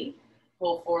front knee,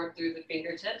 pull forward through the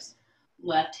fingertips.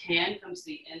 Left hand comes to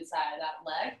the inside of that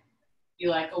leg. If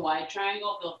you like a wide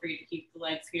triangle, feel free to keep the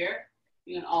legs here.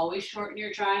 You can always shorten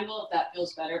your triangle if that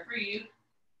feels better for you.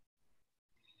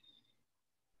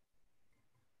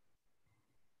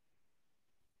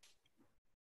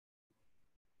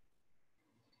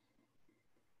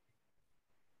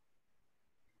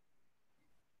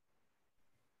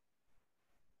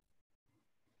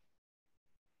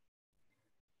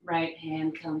 Right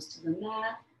hand comes to the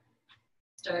mat,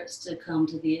 starts to come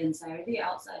to the inside or the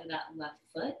outside of that left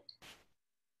foot.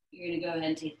 You're going to go ahead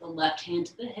and take the left hand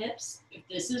to the hips. If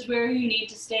this is where you need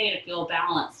to stay to feel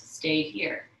balanced, stay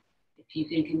here. If you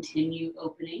can continue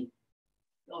opening,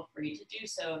 feel free to do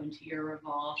so into your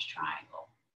revolved triangle.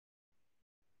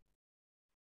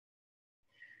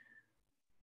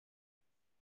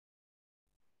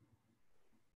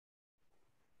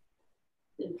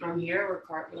 Then from here, we're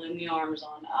cartwheeling the arms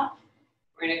on up.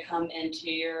 We're going to come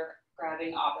into your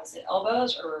grabbing opposite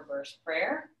elbows or reverse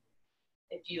prayer.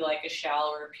 If you like a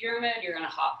shallower pyramid, you're going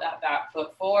to hop that back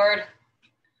foot forward.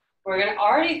 We're going to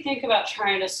already think about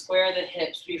trying to square the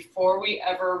hips before we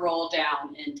ever roll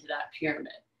down into that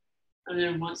pyramid. And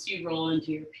then once you roll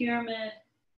into your pyramid,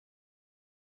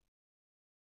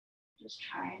 just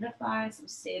trying to find some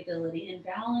stability and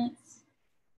balance.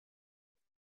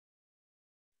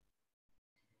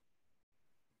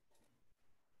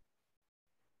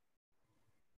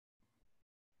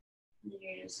 And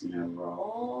you're just going to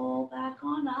roll back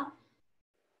on up.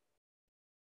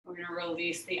 We're going to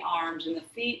release the arms and the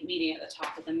feet, meeting at the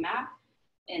top of the mat.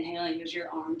 Inhaling as your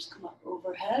arms come up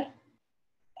overhead.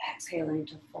 Exhaling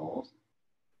to fold.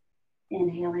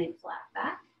 Inhaling flat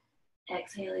back.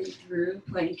 Exhaling through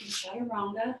plank and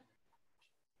chaturanga.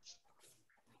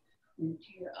 Into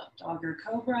your up dog or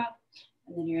cobra.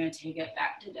 And then you're going to take it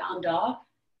back to down dog.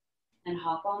 And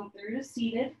hop on through to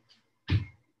seated.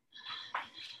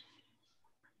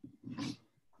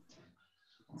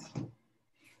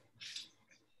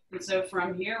 And so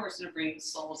from here, we're just going to bring the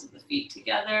soles of the feet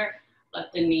together.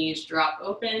 Let the knees drop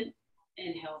open.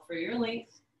 Inhale for your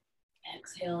length.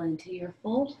 Exhale into your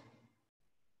fold.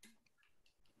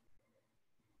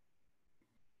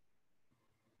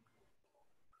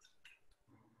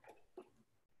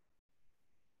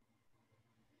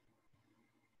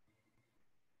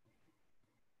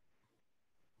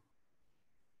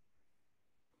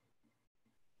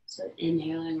 So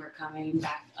inhaling, we're coming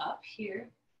back up here.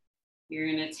 You're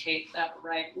going to take that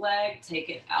right leg, take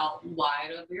it out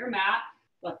wide of your mat.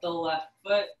 Let the left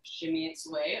foot shimmy its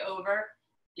way over.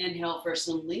 Inhale for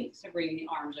some length to bring the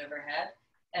arms overhead.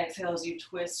 Exhale as you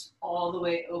twist all the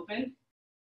way open.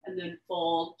 And then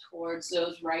fold towards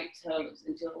those right toes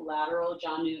into a lateral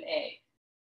Janu A.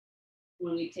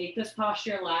 When we take this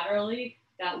posture laterally,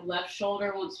 that left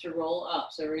shoulder wants to roll up.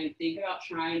 So we're going to think about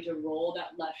trying to roll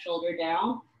that left shoulder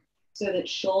down so that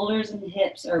shoulders and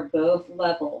hips are both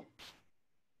level.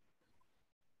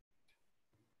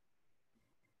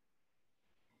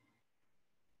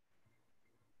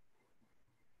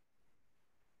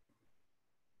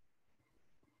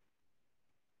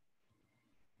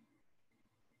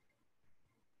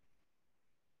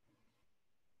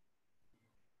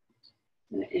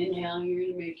 And inhaling, you're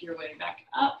going to make your way back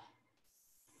up.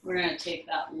 We're going to take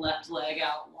that left leg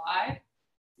out wide.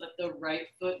 Let the right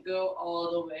foot go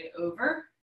all the way over.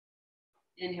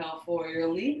 Inhale for your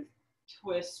leap.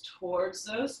 Twist towards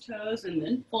those toes and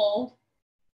then fold.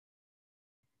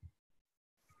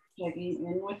 Checking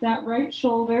in with that right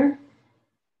shoulder.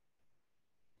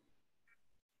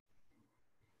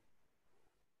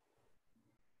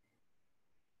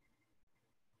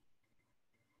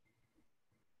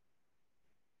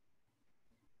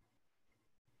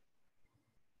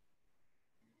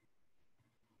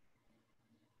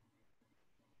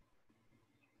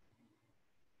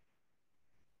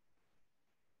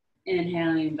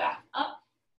 Inhaling back up.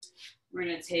 We're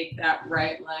going to take that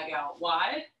right leg out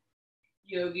wide.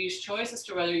 Yogi's choice as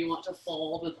to whether you want to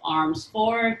fold with arms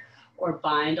forward or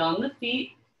bind on the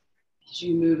feet as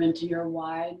you move into your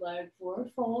wide leg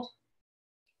forward fold.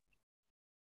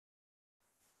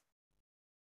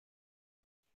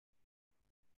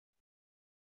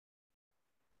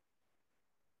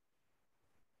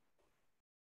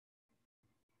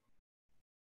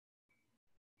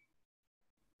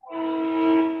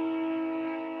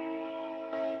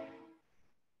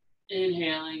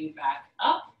 Inhaling back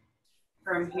up.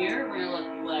 From here, we're going to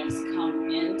let the legs come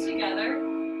in together.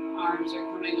 Arms are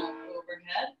coming up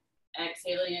overhead.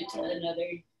 Exhaling into another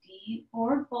deep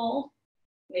forward fold.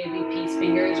 Maybe peace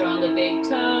fingers are on the big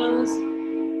toes.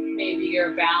 Maybe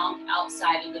you're bound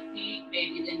outside of the feet.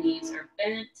 Maybe the knees are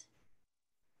bent.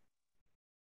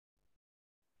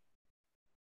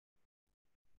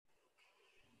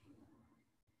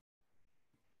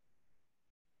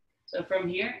 So from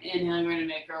here, inhaling, we're going to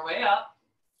make our way up.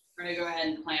 We're going to go ahead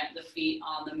and plant the feet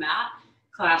on the mat.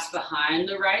 Clasp behind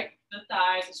the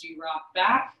thighs as you rock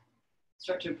back.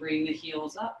 Start to bring the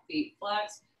heels up, feet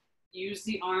flex. Use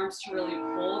the arms to really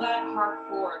pull that heart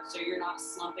forward so you're not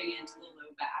slumping into the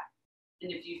low back.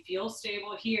 And if you feel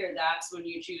stable here, that's when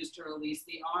you choose to release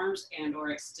the arms and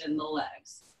or extend the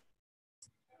legs.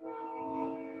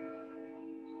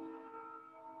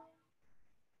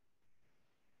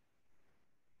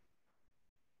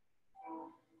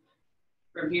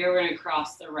 From here, we're going to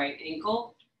cross the right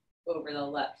ankle over the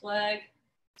left leg.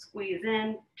 Squeeze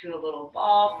in to a little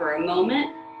ball for a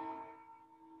moment.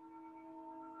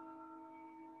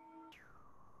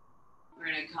 We're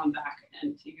going to come back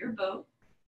into your boat,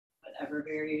 whatever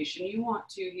variation you want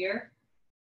to here.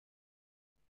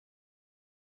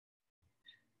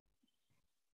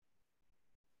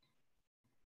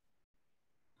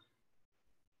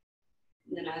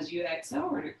 And then as you exhale,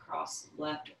 we're going to cross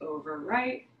left over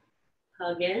right.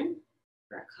 Hug in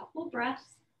for a couple breaths.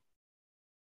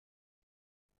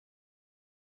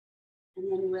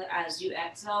 And then as you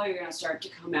exhale, you're going to start to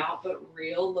come out, but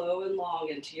real low and long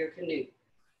into your canoe.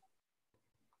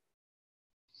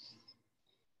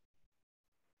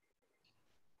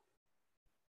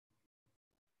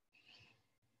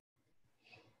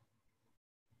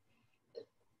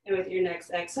 And with your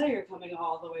next exhale, you're coming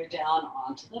all the way down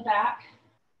onto the back.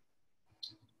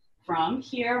 From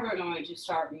here, we're going to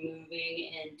start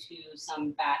moving into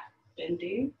some back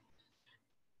bending.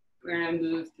 We're going to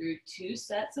move through 2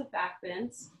 sets of back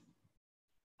bends.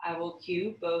 I will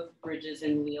cue both bridges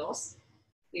and wheels.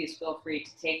 Please feel free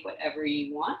to take whatever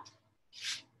you want.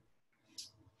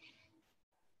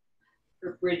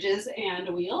 For bridges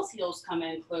and wheels, heels come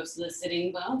in close to the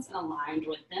sitting bones and aligned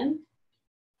with them.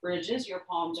 Bridges, your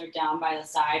palms are down by the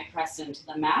side, pressed into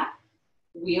the mat.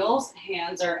 Wheels,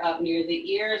 hands are up near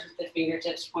the ears with the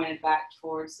fingertips pointed back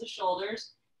towards the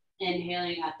shoulders.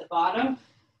 Inhaling at the bottom,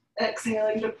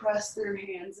 exhaling to press through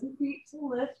hands and feet to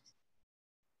lift.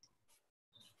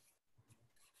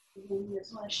 And then you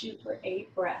just want to shoot for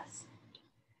 8 breaths.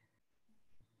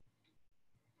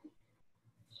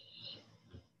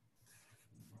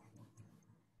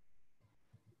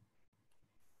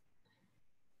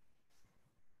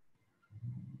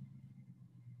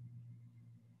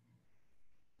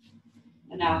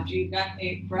 And after you've got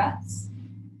 8 breaths,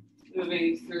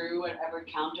 moving through whatever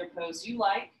counter pose you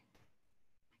like.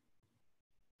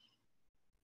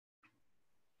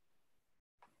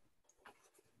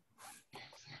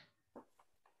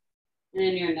 And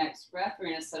in your next breath, we're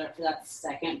going to set up for that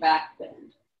second back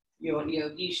bend.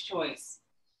 Yogi's choice.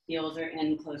 Heels are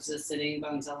in close to the sitting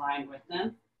bones aligned with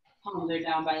them. Palms are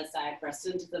down by the side, pressed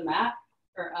into the mat,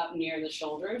 or up near the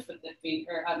shoulders with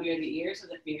up near the ears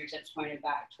with the fingertips pointed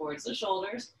back towards the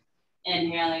shoulders.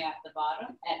 Inhaling at the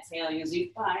bottom, exhaling as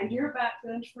you find your back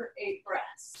bend for 8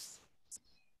 breaths.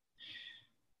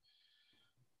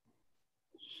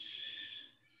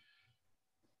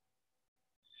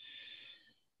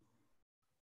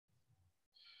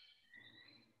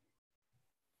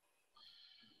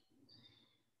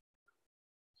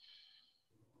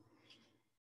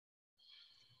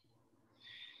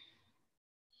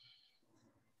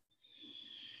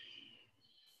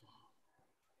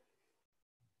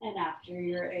 And after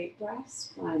your 8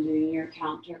 breaths, finding your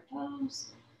counter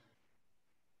pose.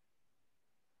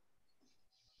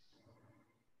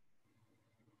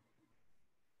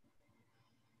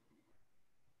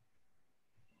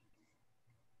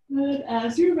 Good.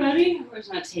 As you're ready, we're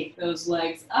just going to take those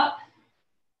legs up.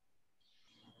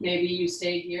 Maybe you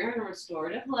stay here in a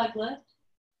restorative leg lift.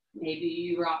 Maybe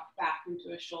you rock back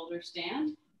into a shoulder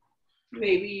stand.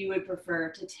 Maybe you would prefer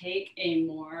to take a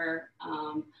more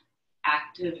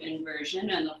active inversion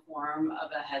in the form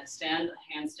of a headstand,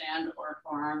 a handstand, or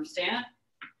forearm stand.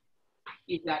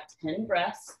 You've got 10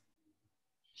 breaths.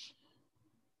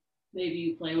 Maybe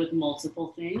you play with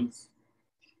multiple things.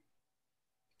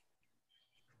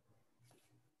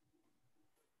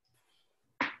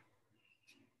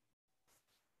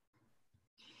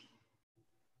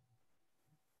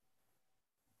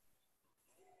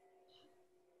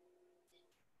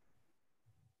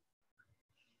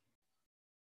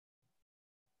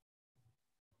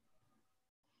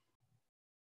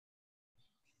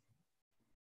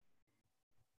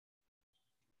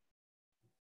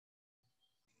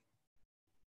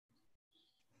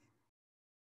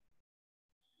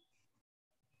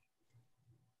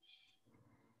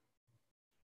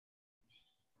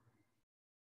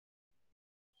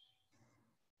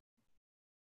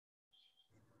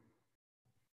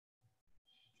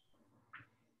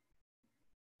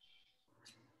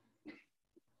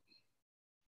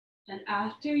 And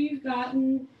after you've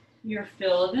gotten your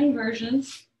fill of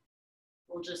inversions,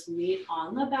 we'll just meet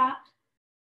on the back.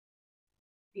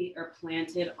 Feet are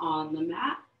planted on the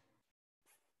mat.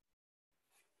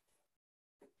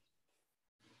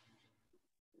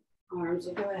 Arms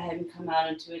will go ahead and come out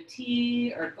into a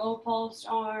T or goalpost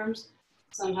arms.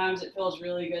 Sometimes it feels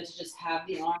really good to just have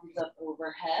the arms up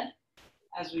overhead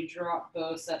as we drop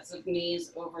both sets of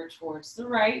knees over towards the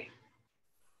right.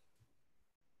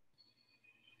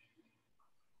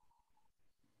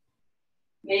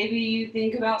 Maybe you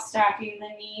think about stacking the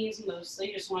knees. Mostly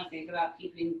you just want to think about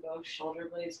keeping both shoulder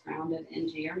blades grounded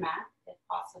into your mat if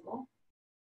possible.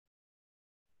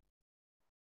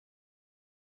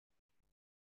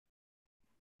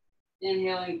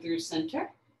 Inhaling through center.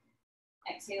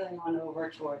 Exhaling on over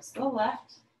towards the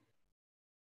left.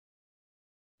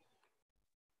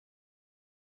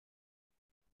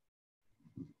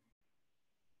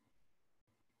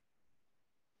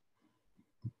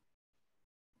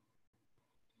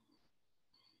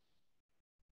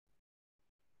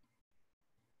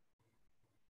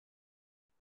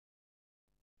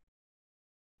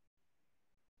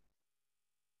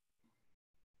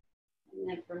 And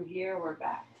then from here, we're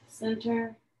back to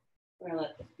center. We're gonna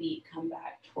let the feet come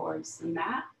back towards the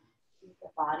mat. Let the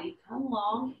body come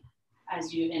long.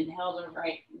 As you inhale, the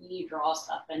right knee draws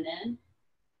up and in,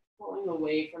 pulling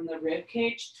away from the rib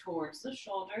cage towards the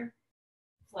shoulder,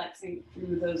 flexing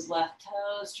through those left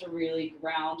toes to really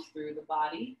ground through the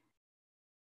body.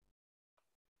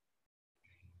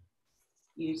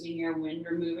 Using your wind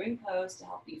removing pose to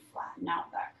help you flatten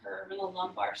out that curve in the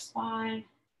lumbar spine.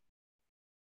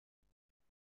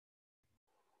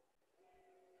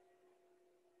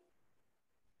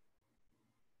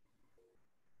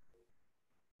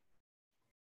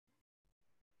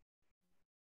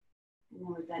 And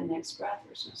then with that next breath,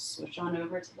 we're just going to switch on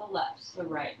over to the left. So the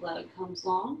right leg comes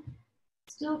long.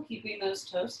 Still keeping those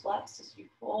toes flexed as you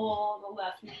pull the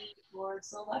left knee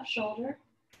towards the left shoulder.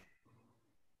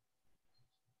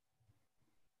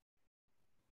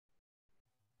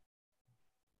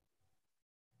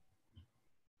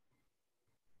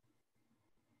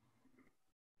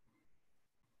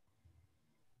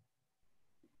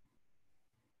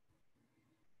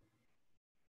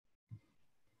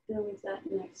 Then with that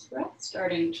next breath,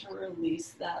 starting to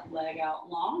release that leg out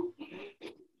long.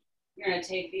 You're going to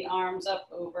take the arms up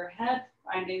overhead,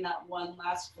 finding that one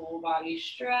last full body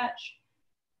stretch.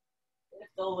 If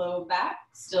the low back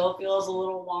still feels a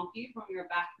little wonky from your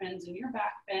back bends and your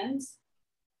back bends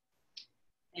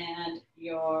and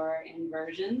your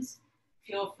inversions,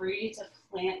 feel free to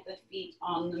plant the feet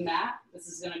on the mat. This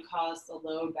is going to cause the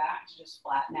low back to just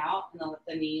flatten out and then let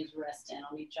the knees rest in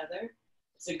on each other.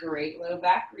 It's a great low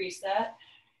back reset.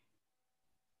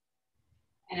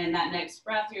 And in that next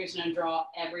breath, you're just going to draw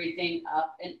everything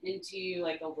up and into you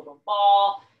like a little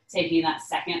ball, taking that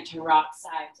second to rock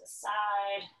side to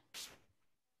side,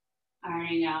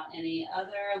 ironing out any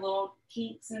other little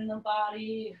kinks in the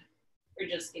body. We're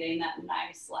just getting that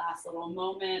nice last little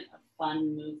moment of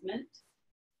fun movement.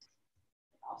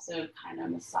 It also kind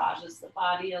of massages the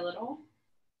body a little.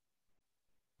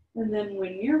 And then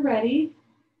when you're ready,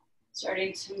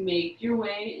 starting to make your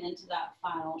way into that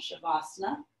final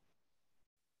Shavasana.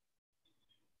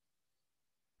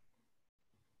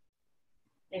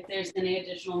 If there's any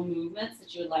additional movements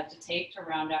that you would like to take to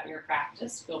round out your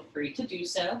practice, feel free to do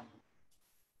so.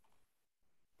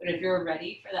 But if you're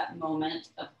ready for that moment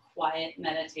of quiet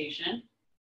meditation,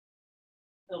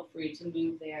 feel free to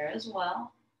move there as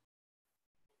well.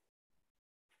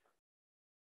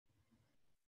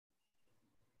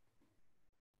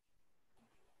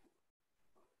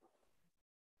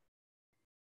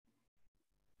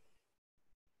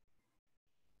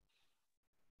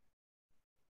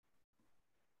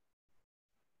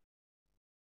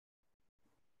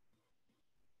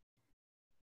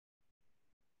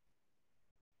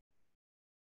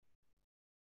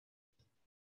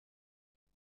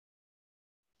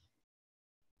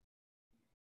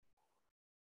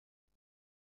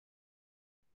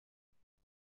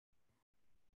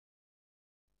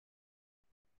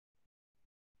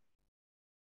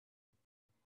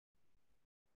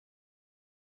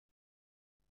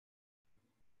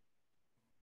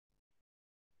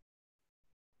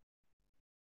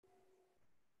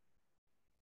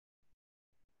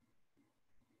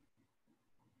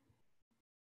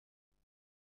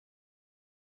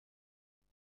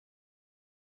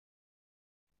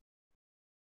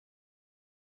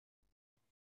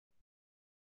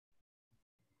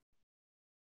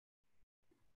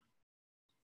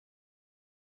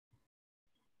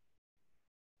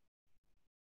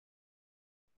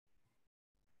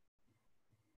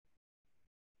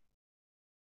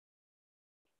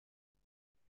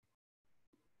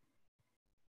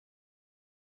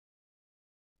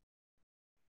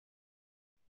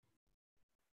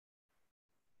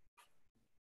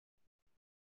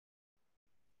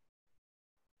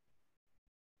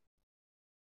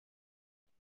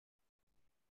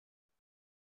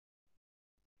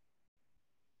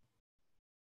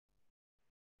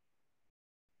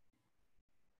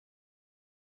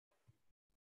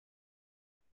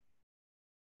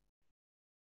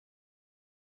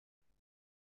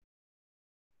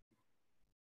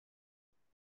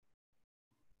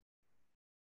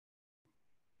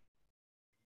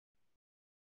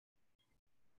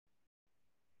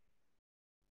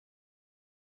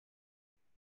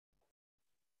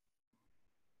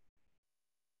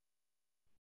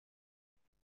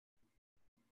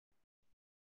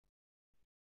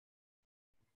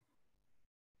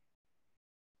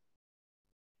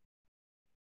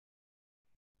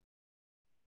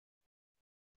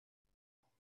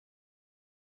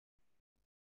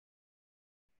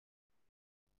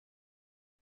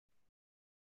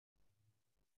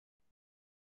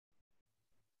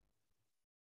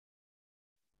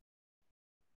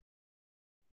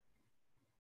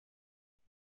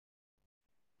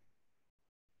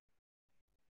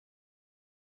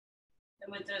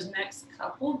 And with those next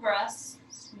couple breaths,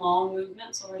 small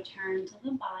movements will return to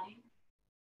the body.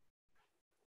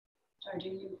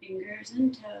 Starting your fingers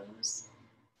and toes,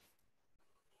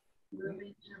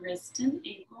 moving to wrists and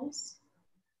ankles,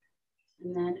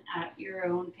 and then at your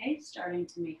own pace, starting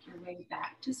to make your way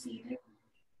back to seated.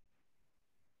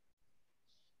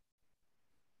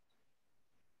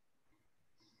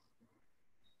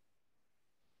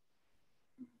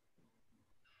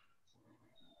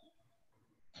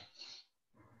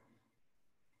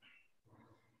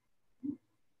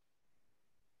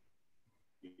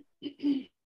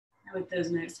 And with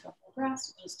those next couple of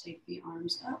breaths, we'll just take the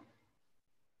arms up.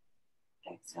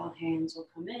 Exhale, hands will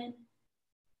come in.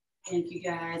 Thank you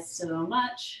guys so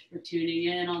much for tuning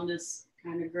in on this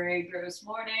kind of gray, gross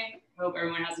morning. Hope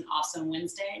everyone has an awesome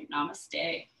Wednesday.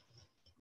 Namaste.